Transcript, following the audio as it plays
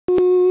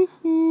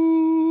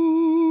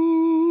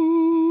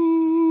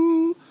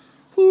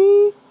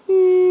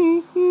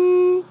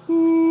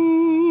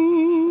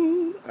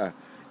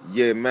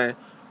yeah, man.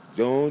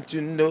 Don't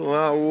you know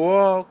I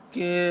walk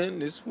in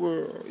this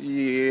world?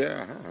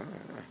 Yeah.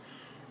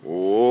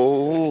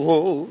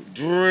 Oh,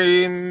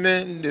 dream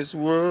in this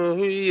world,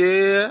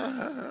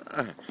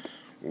 yeah.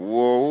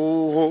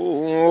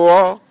 Whoa,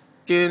 walk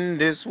in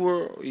this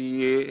world,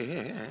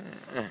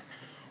 yeah.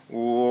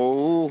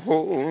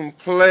 Whoa,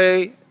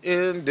 play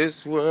in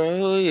this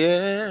world,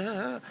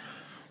 yeah.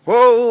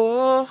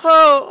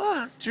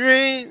 Whoa,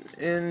 dream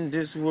in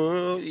this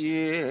world,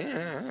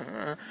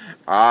 yeah.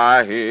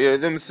 I hear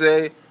them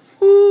say,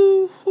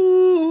 ooh,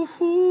 ooh,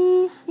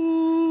 ooh,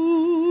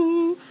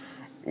 ooh.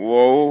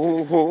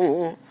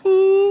 Whoa,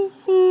 ooh,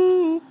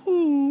 ooh,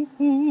 ooh,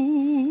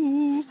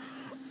 ooh.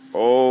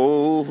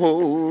 Oh,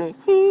 ooh,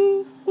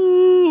 ooh,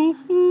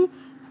 ooh,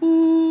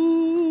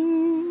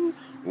 ooh.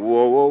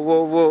 Whoa, whoa,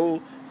 whoa,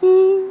 whoa.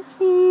 Ooh,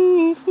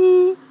 ooh,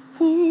 ooh,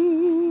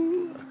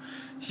 ooh.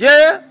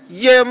 Yeah,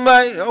 yeah,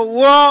 man, I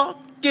walk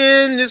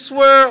in this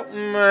world,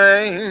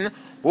 man.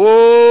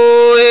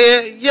 Oh,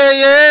 yeah, yeah,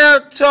 yeah,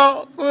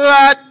 talk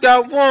like I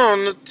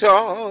wanna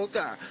talk.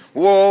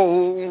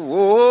 Whoa,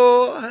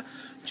 whoa,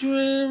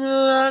 dream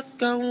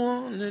like I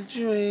wanna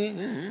dream.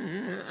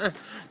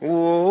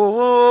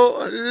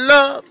 Whoa,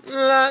 love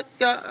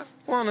like I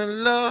wanna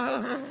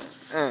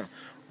love.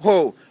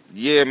 Whoa,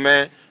 yeah,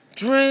 man,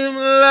 dream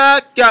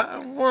like I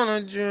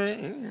wanna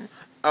dream.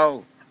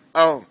 Oh,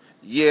 oh,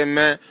 yeah,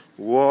 man,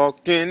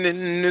 walking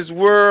in this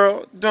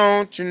world,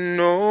 don't you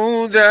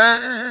know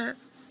that?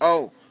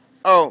 Oh,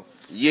 oh,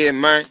 yeah,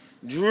 man,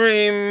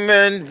 dream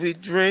and we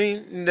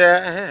dream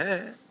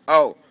that.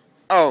 Oh,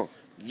 oh,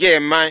 yeah,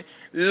 man,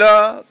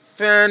 love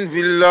and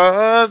we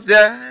love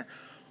that.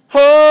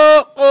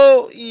 Oh,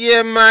 oh,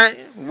 yeah, my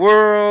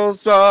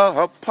worlds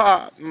are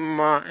apart,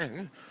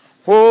 mine.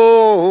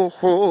 Oh,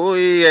 oh,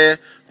 yeah,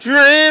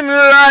 dream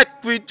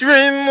like we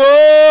dream.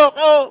 Oh,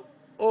 oh,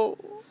 oh,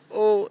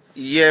 oh,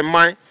 yeah,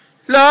 my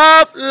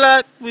love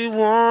like we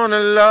wanna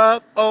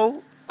love.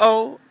 Oh,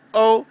 oh,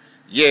 oh,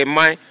 yeah,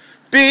 my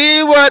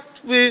be what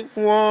we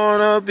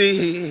wanna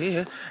be.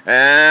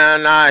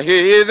 And I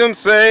hear them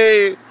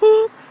say,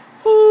 ooh,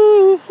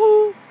 ooh,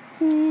 ooh,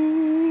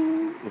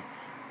 ooh.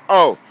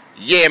 Oh,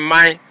 yeah,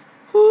 man.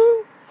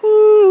 Ooh, ooh,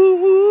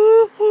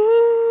 ooh,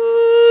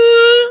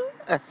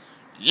 ooh.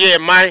 Yeah,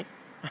 man.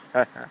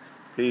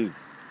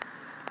 Peace.